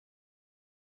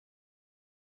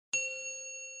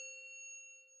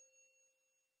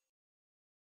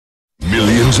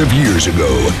Millions of years ago,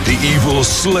 the evil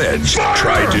Sledge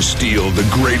tried to steal the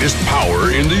greatest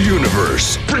power in the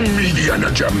universe. Bring me the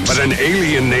energems. But an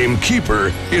alien named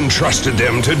Keeper entrusted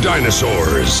them to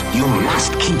dinosaurs. You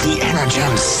must keep the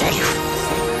energems safe.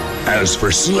 As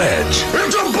for Sledge,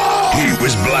 It's a bomb! he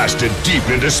was blasted deep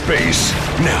into space.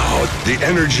 Now, the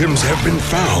energems have been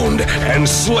found, and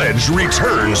Sledge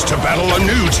returns to battle a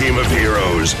new team of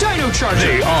heroes. Dino Charger!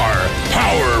 They are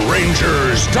Power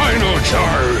Rangers Dino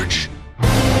Charge!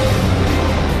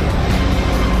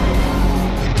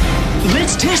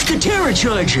 Let's test the Terra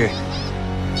Charger.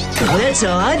 That's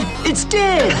odd. It's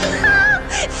dead.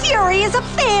 Fury is a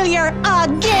failure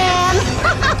again.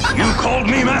 You called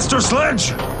me Master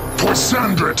Sledge?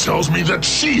 Poisandra tells me that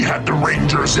she had the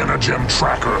Ranger's Energem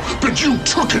tracker, but you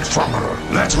took it from her.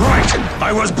 That's right.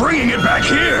 I was bringing it back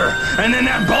here, and then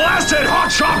that blasted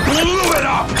hotshot blew it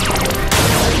up.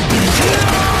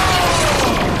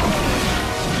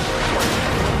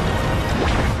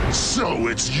 So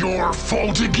it's your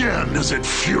fault again, is it,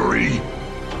 Fury?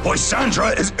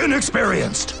 Poisandra is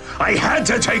inexperienced. I had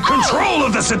to take control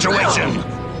of the situation.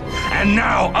 And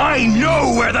now I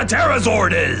know where the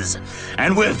Terrazord is.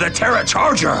 And with the Terra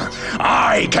Charger,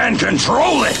 I can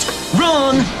control it.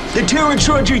 Wrong. The Terra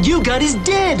Charger you got is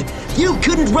dead. You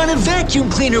couldn't run a vacuum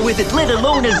cleaner with it, let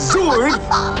alone a Zord.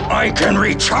 I can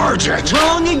recharge it.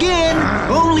 Wrong again.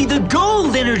 Only the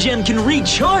gold Energem can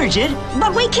recharge it.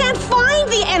 But we can't find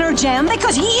the Energem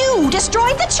because you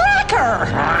destroyed the tracker.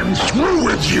 I'm through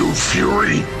with you,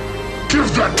 Fury. Give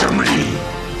that to me.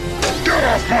 Get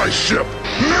off my ship,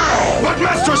 now! But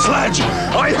Master Sledge,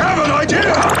 I have an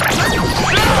idea!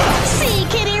 See,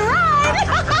 Kitty, run!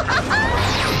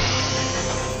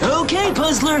 Okay,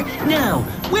 Puzzler. Now,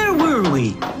 where were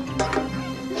we?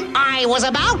 I was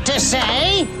about to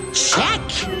say,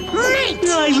 checkmate!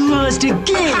 I lost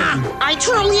again. I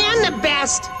truly am the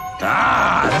best.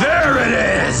 Ah, there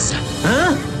it is!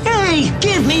 Huh? Hey,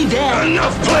 give me that.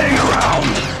 Enough playing around!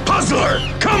 Puzzler,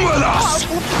 come with us!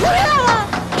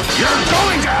 You're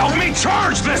going to help me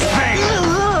charge this thing!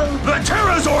 The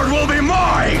Terrazord will be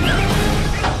mine!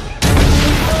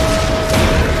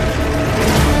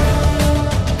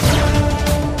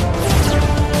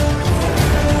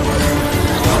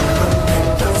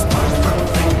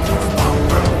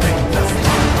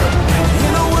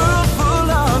 In a world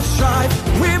full of strife,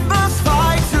 we must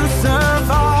fight to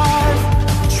survive.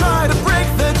 Try to break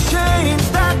the chains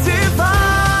that divide.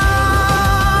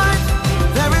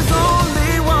 There is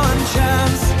only one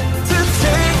chance to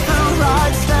take the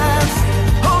right stance.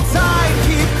 Hold tight,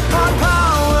 keep our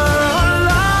power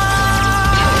alive.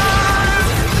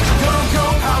 Go, go,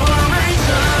 Power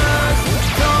Rangers.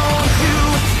 Don't you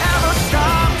ever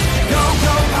stop. Go,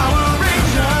 go, Power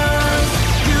Rangers.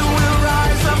 You will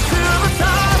rise up to the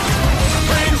top.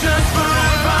 Rangers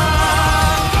forever.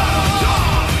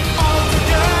 All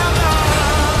together.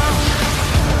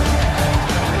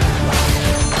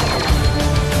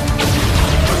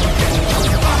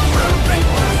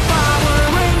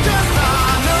 Power Rangers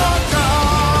are no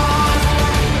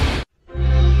dogs.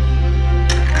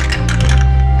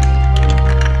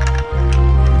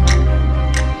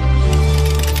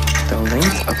 The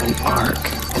length of an arc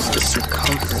is the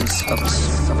circumference of a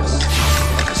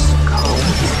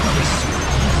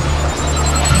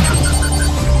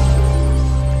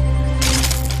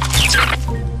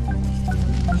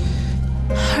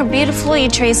Our beautiful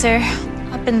E-Tracer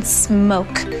up in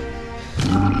smoke.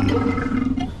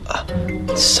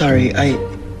 Sorry,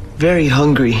 very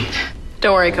hungry.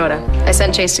 Don't worry, Coda. I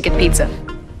sent Chase to get pizza.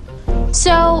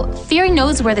 So, Fury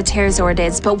knows where the Terrazord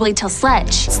is, but will he tell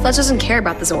Sledge? Sledge doesn't care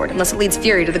about the Zord unless it leads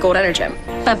Fury to the Gold Energem.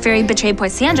 But Fury betrayed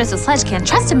Poisandra, so Sledge can't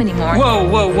trust him anymore. Whoa,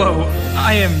 whoa, whoa.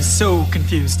 I am so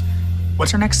confused.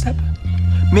 What's our next step?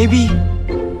 Maybe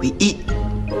we eat.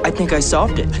 I think I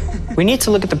solved it. We need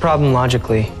to look at the problem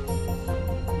logically.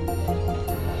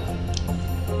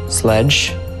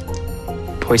 Sledge,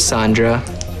 Poisandra,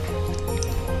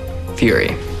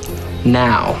 Fury.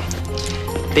 Now,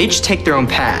 they each take their own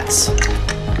paths.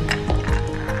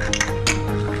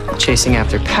 Chasing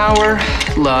after power,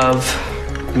 love,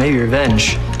 maybe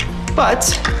revenge.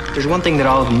 But there's one thing that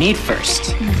all of them need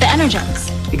first. The Energems.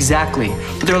 Exactly.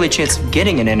 But the only chance of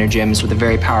getting an Energem is with a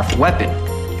very powerful weapon,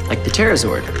 like the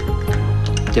Terrazord.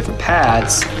 Different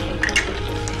paths,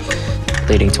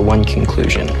 leading to one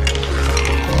conclusion.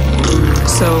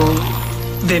 So,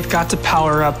 they've got to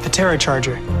power up the Terra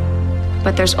Charger.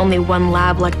 But there's only one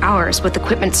lab like ours with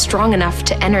equipment strong enough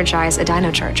to energize a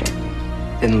Dino Charger.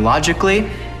 Then logically,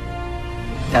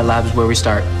 that lab is where we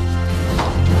start.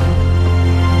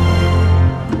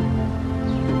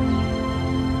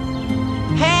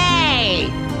 Hey!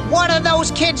 What are are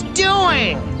those kids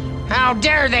doing? How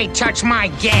dare they touch my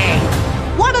game?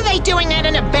 What are they doing at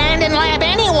an abandoned lab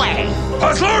anyway?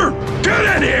 Puzzler,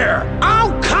 get in here!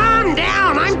 Oh, calm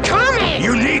down, I'm coming!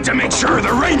 You need to make sure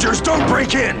the Rangers don't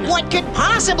break in! What could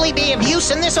possibly be of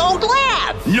use in this old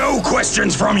lab? No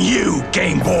questions from you,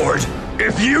 Game Board!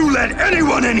 If you let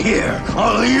anyone in here,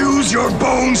 I'll use your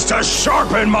bones to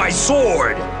sharpen my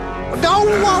sword! Don't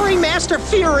worry, Master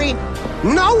Fury.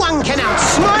 No one can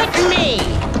outsmart me!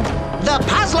 The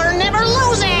puzzler never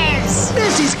loses!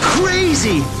 This is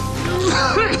crazy!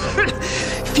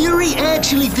 Fury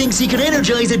actually thinks he could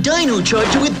energize a Dino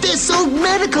Charger with this old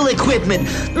medical equipment!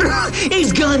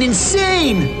 He's gone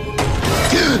insane!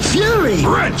 Fury!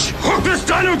 Wrench, hook this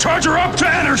Dino Charger up to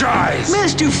energize!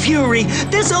 Master Fury,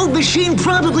 this old machine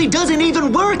probably doesn't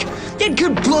even work! It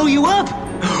could blow you up!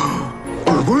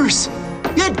 Or worse,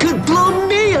 it could blow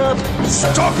me up!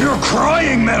 Stop your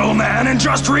crying, Metal Man, and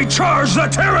just recharge the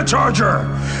Terra Charger!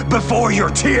 Before your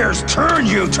tears turn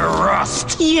you to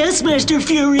rust! Yes, Master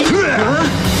Fury!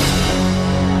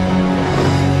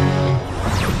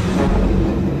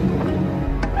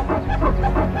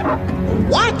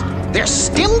 What? They're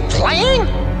still playing?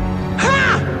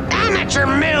 Ha! Amateur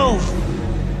move!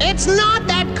 It's not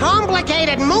that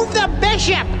complicated. Move the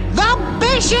bishop! The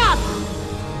bishop!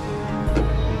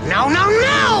 No, no,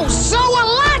 no! So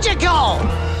illogical!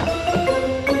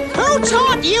 Who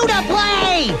taught you to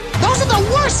play? Those are the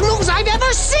worst moves I've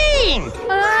ever seen!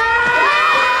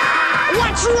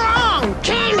 What's wrong?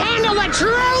 Can't handle the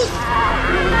truth?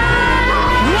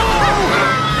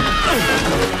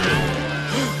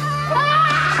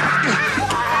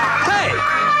 Hey!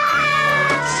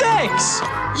 Thanks!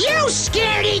 You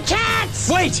scaredy cats!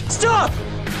 Wait! Stop!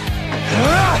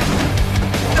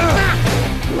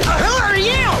 Who are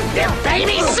you? Their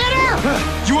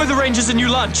babysitter? You are the Rangers and you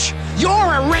lunch. You're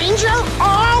a ranger?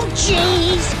 Oh,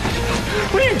 jeez!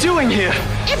 What are you doing here?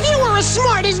 If you were as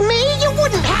smart as me, you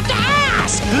wouldn't have to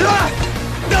ask!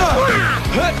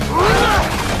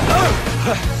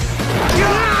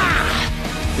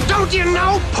 Don't you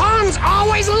know pawns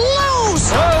always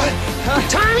lose?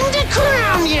 Time to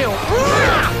crown you!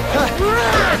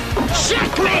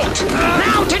 Checkmate!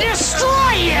 Now to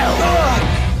destroy you!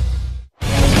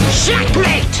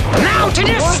 Checkmate! Now to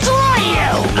destroy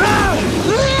you!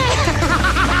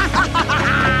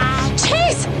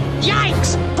 Chase!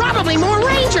 Yikes! Probably more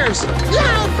rangers!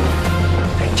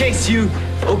 Case, you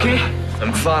okay?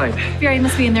 I'm fine. Fury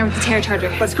must be in there with the Terra Charger.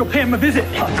 Let's go pay him a visit.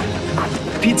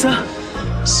 Pizza?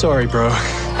 Sorry, bro.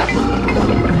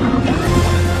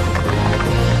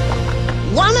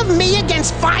 One of me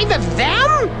against 5 of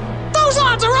them? Those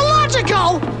odds are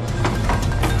illogical!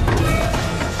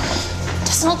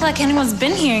 Doesn't look like anyone's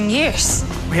been here in years.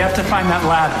 We have to find that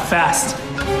lab fast.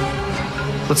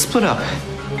 Let's split up.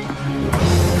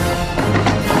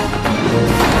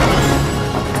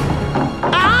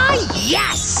 Ah,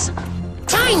 yes!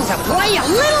 Time to play a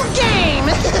little game!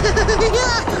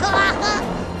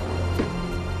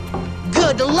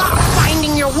 Good luck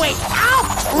finding your way out,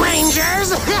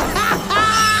 Rangers!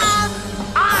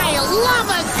 I love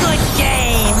a good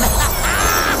game!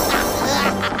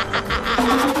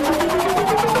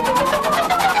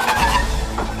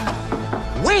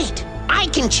 Wait, I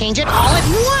can change it all at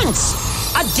once!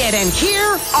 A dead end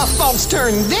here, a false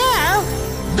turn there!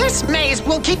 This maze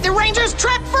will keep the Rangers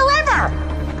trapped forever!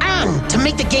 And to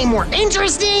make the game more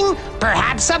interesting,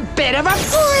 perhaps a bit of a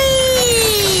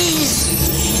freeze!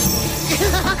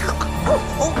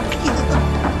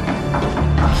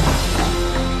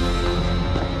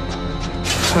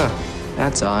 Huh,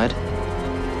 that's odd.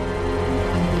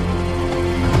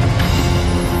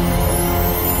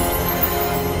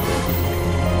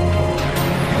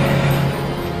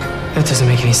 That doesn't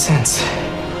make any sense.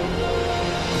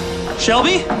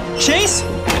 Shelby? Chase?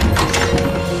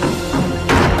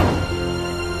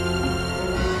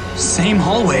 Same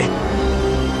hallway.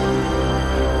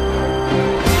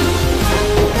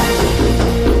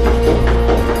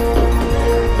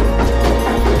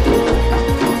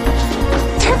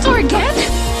 Third floor again?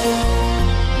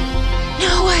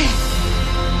 No way.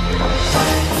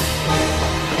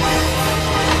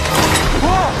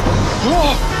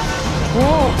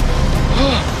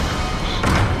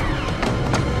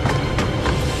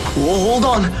 Whoa, hold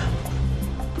on.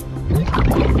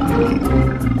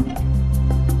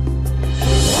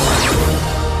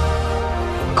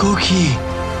 Cookie.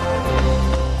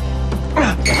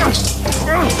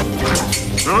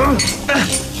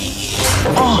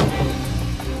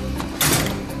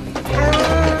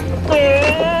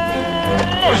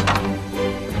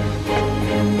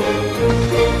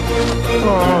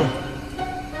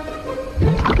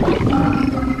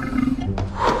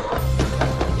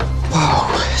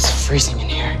 freezing in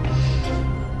here.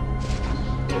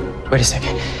 Wait a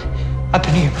second. I've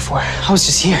been here before. I was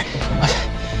just here. What?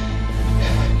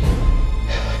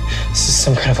 This is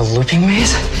some kind of a looping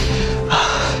maze?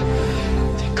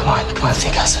 Come on,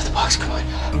 think outside the box, come on.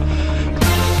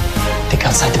 Think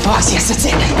outside the box, yes, that's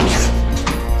it.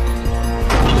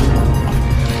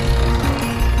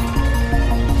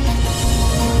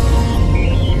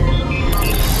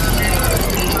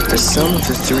 The sum of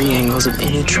the three angles of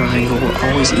any triangle will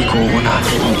always equal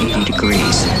 180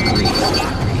 degrees.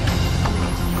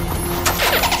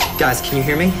 Guys, can you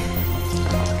hear me?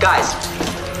 Guys!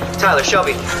 Tyler,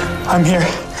 Shelby. I'm here,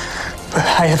 but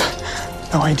I have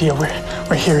no idea where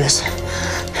here is.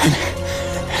 And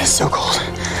it is so cold.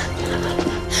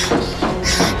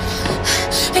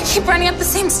 I keep running up the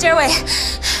same stairway,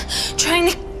 trying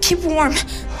to keep warm.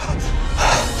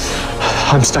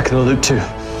 I'm stuck in the loop too.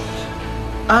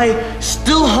 I'm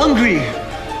still hungry,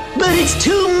 but it's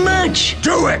too much.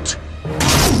 Do it!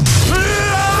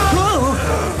 Whoa!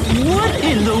 What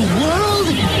in the world?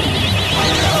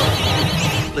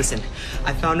 Listen,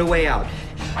 I found a way out.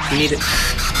 We need it.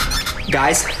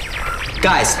 Guys?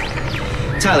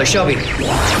 Tyler, Shelby.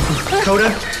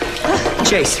 Coda,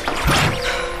 Chase.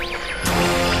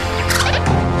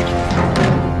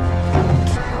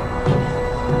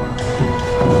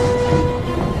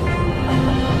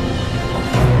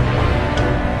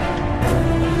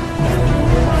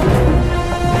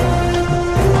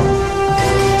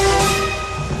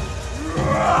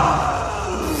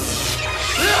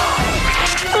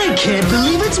 I can't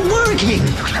believe it's working!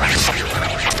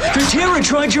 The Terra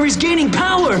Charger is gaining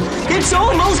power! It's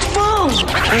almost full!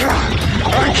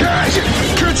 I can't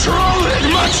control it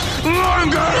much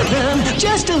longer!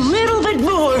 Just a little bit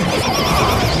more!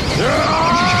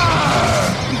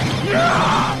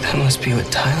 That must be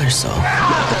what Tyler saw.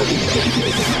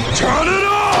 Turn it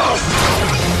off!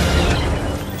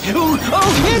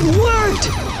 Oh, it worked!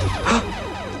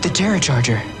 The Terra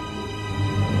Charger.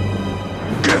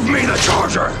 Give me the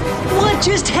charger! What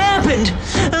just happened?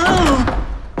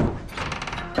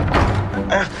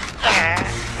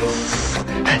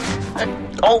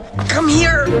 Oh, come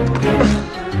here!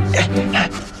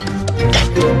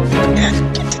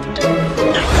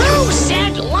 Who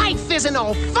said life isn't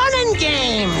all fun and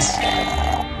games?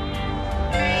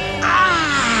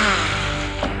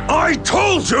 I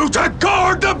told you to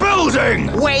guard the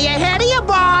building! Way ahead of you,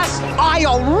 boss! I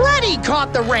already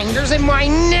caught the Rangers in my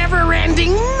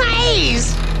never-ending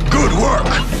maze! Good work!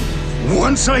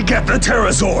 Once I get the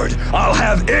Terrazord, I'll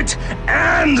have it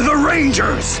and the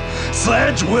Rangers!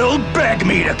 Sledge will beg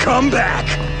me to come back!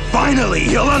 Finally,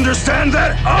 he'll understand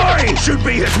that I should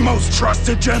be his most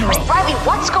trusted general! Riley,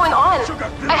 what's going on?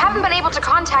 I haven't been able to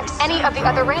contact any of the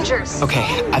other Rangers. Okay,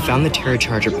 I found the Terra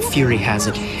Charger, but Fury has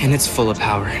it, and it's full of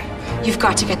power. You've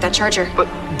got to get that charger. But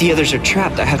the others are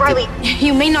trapped. I have Riley,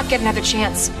 you may not get another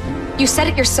chance. You said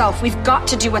it yourself. We've got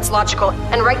to do what's logical.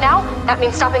 And right now, that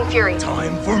means stopping Fury.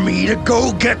 Time for me to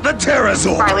go get the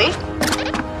Terrazord! Riley?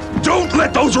 Don't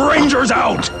let those Rangers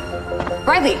out!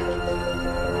 Riley!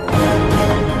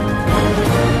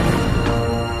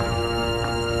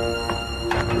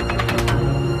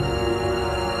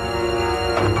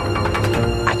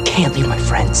 I can't leave my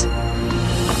friends.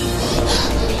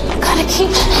 Gotta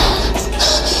keep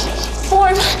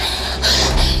warm.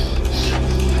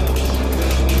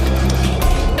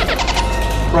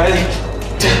 Riley?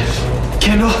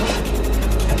 Kendall?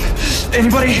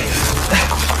 Anybody?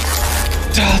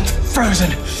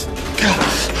 Frozen.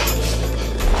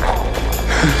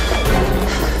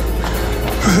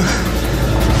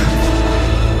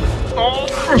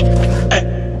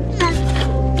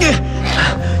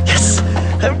 Yes!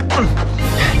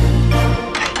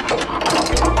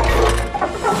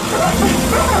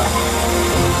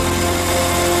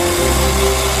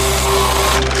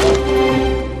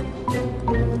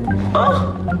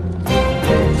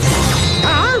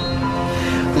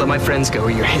 Let my friends go,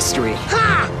 or your history.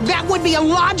 Ha! That would be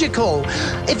illogical!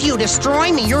 If you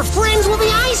destroy me, your friends will be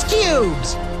ice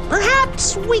cubes!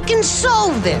 Perhaps we can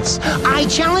solve this. I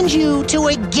challenge you to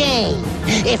a game.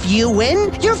 If you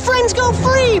win, your friends go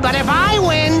free, but if I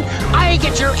win, I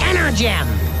get your Energem.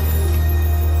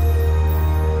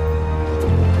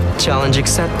 Challenge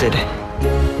accepted.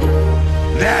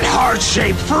 That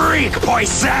heart-shaped freak,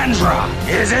 Poisandra,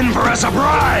 is in for a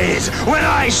surprise when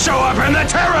I show up in the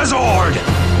Terrazord!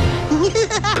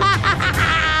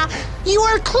 You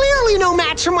are clearly no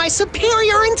match for my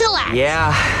superior intellect.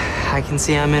 Yeah, I can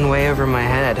see I'm in way over my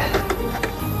head.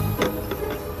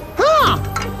 Huh?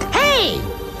 Hey!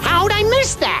 How'd I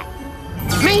miss that?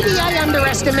 Maybe I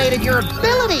underestimated your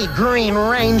ability, Green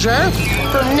Ranger.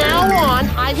 From now on,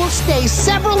 I will stay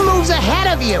several moves ahead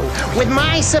of you. With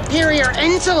my superior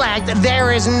intellect,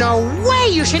 there is no way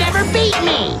you should ever beat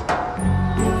me.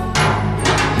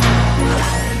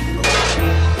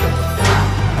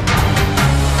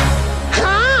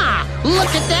 Ha!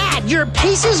 Look at that! Your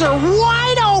pieces are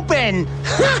wide open!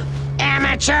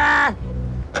 Amateur!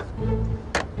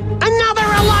 Another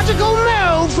illogical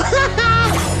move!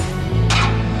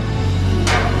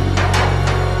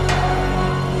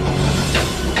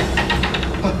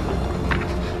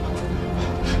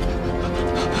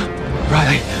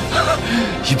 Riley,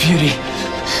 you beauty.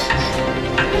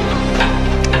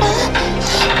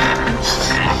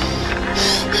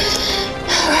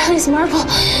 Riley's marble.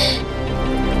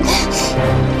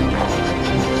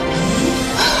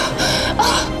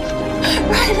 Oh,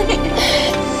 Riley.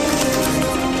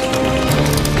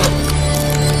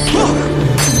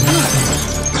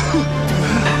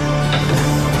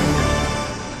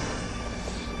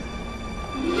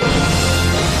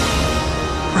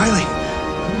 Riley.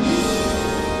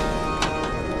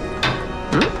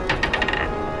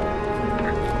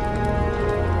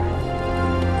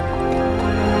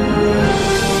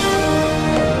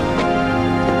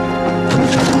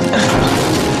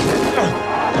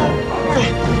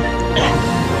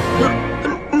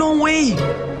 No way!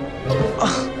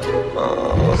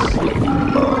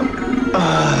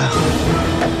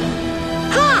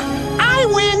 Ha! I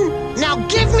win! Now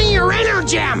give me your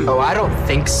Energem! Oh, I don't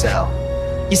think so.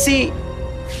 You see,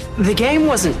 the game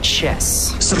wasn't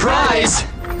chess. Surprise!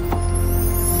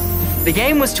 The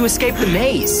game was to escape the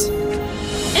maze.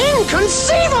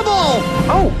 Inconceivable!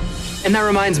 Oh, and that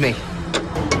reminds me.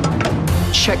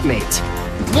 Checkmate.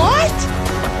 What?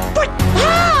 But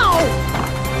how?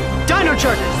 Dino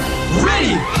Charger!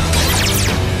 Ready!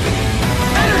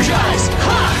 Energize!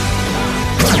 Ha!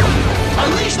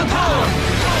 Unleash the power!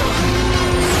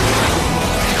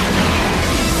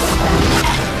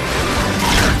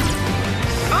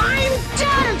 I'm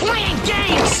done playing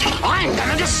games! I'm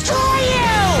gonna destroy you!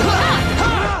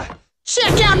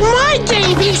 Check out my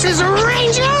game pieces,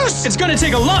 Rangers! It's gonna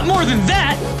take a lot more than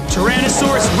that!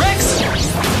 Tyrannosaurus Rex,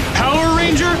 Power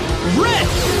Ranger Red,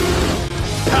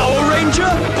 Power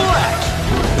Ranger Black,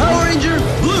 Power Ranger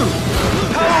Blue,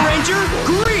 Power Ranger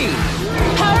Green,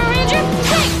 Power Ranger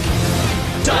pink.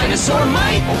 Dinosaur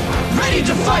might! Ready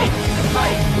to fight!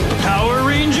 Power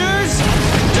Rangers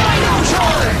Dino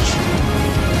Charge!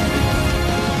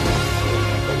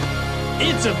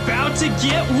 It's about to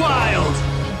get wild!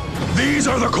 These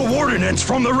are the coordinates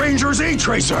from the Ranger's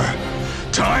E-Tracer.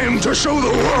 Time to show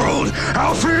the world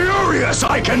how furious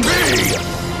I can be!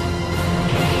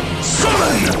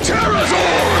 Summon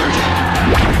Terrazord!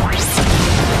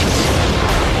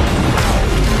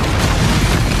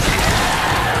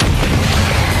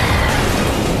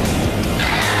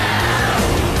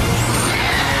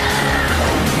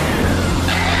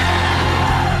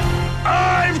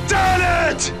 I've done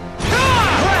it!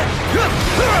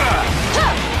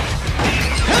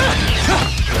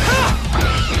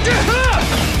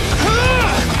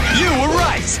 You were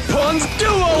right! Pawns do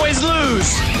always lose!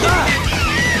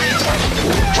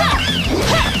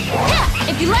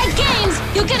 If you like games,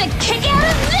 you'll get a kick out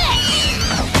of this!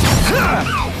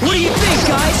 What do you think,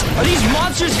 guys? Are these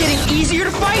monsters getting easier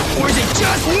to fight, or is it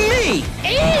just me?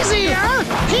 Easier?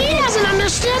 He doesn't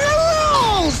understand the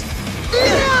rules!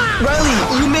 Riley,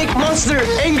 you make monster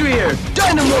angrier!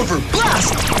 Dynamorpher,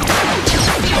 blast!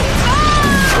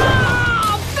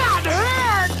 Oh, that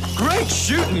hurt! Great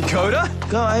shooting, Coda!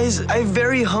 Guys, I'm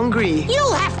very hungry.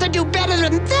 You'll have to do better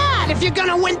than that if you're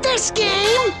gonna win this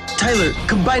game! Tyler,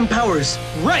 combine powers.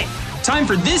 Right! Time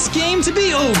for this game to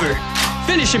be over!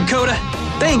 Finish him, Coda!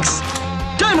 Thanks!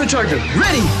 Dino Charger,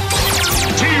 ready!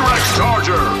 T-Rex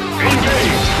Charger,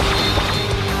 engage!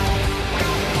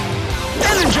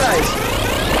 Energize!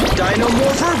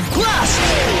 Dynamorpher, blast!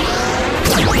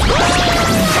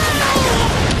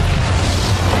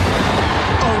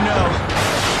 Oh no!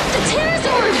 The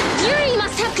Terrazord! Fury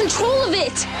must have control of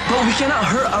it! But we cannot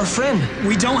hurt our friend.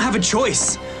 We don't have a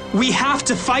choice. We have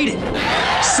to fight it.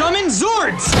 Summon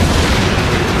Zords!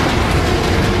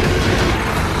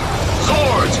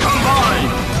 Zords, combine!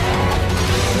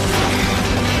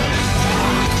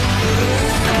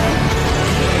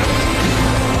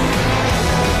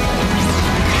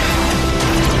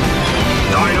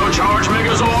 Dino Charge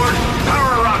Megazord,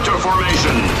 Power Raptor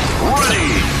formation, ready!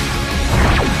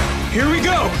 Here we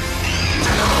go!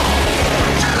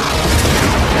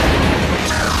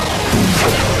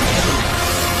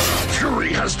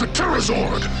 Fury has the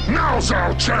Terrazord! Now's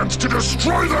our chance to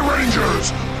destroy the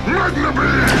Rangers! Magna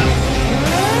Beam!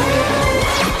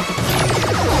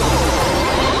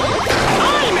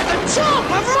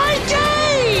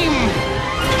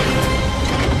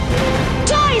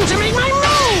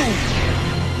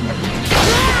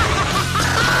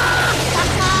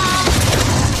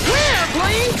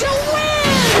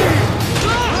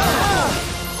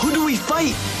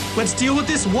 Let's deal with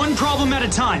this one problem at a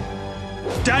time.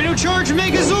 Dino Charge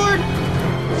Megazord!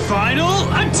 Final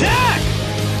attack!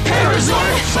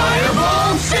 Terrazord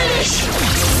Fireball Finish!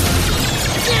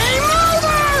 Game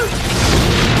over!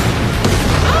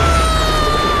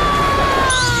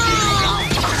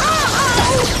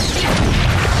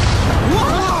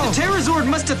 Whoa! The Terrazord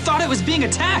must have thought it was being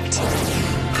attacked.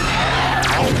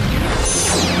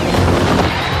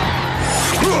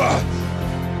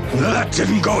 That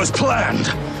didn't go as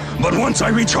planned. But once I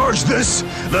recharge this,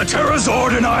 the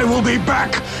Terrazord and I will be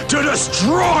back to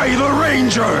destroy the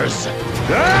Rangers!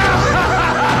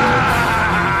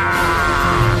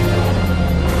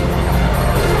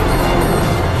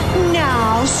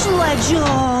 Now, Sledge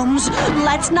Arms,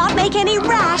 let's not make any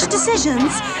rash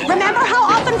decisions. Remember how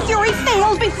often Fury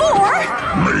failed before?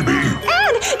 Maybe.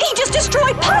 And he just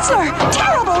destroyed Puzzler!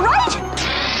 Terrible, right?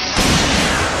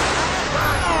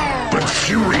 But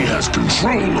Fury has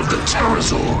control of the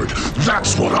Terrazord.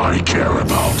 That's what I care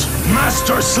about.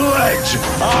 Master Sledge,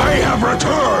 I have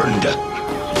returned!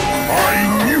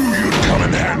 I knew you'd come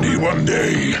in handy one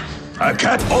day. A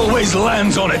cat always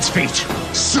lands on its feet.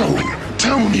 So,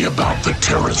 tell me about the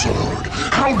Terrazord.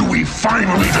 How do we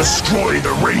finally destroy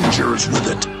the Rangers with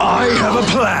it? I have a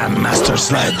plan, Master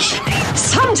Sledge.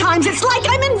 Sometimes it's like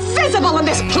I'm invisible in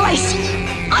this place!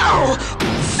 Oh!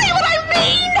 See what I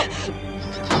mean?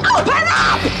 Open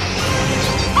up!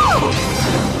 Oh!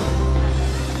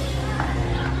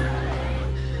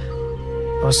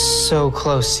 I was so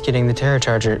close to getting the Terra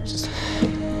Charger.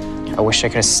 I wish I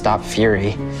could have stopped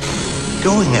Fury.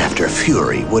 Going after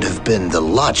Fury would have been the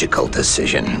logical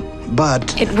decision,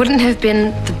 but... It wouldn't have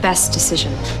been the best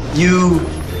decision. You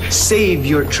save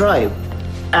your tribe.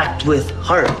 Act with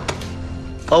heart.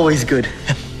 Always good.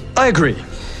 I agree.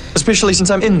 Especially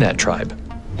since I'm in that tribe.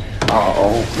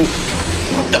 Uh-oh.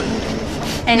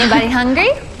 Anybody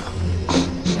hungry?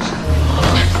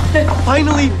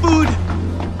 Finally, food!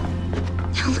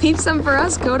 Leave some for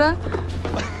us, Coda.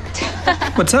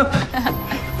 What's up?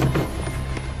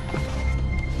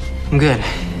 I'm good.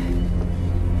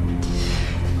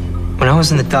 When I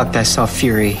was in the duct, I saw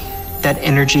Fury. That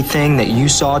energy thing that you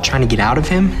saw trying to get out of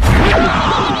him.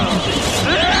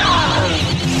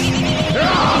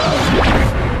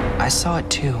 I saw it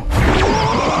too.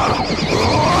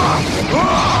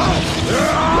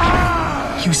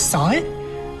 You saw it?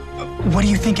 What do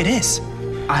you think it is?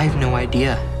 I have no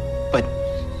idea, but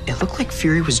it looked like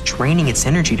Fury was draining its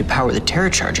energy to power the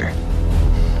Terra Charger.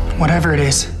 Whatever it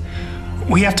is,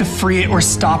 we have to free it or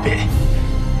stop it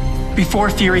before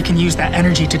Fury can use that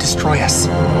energy to destroy us.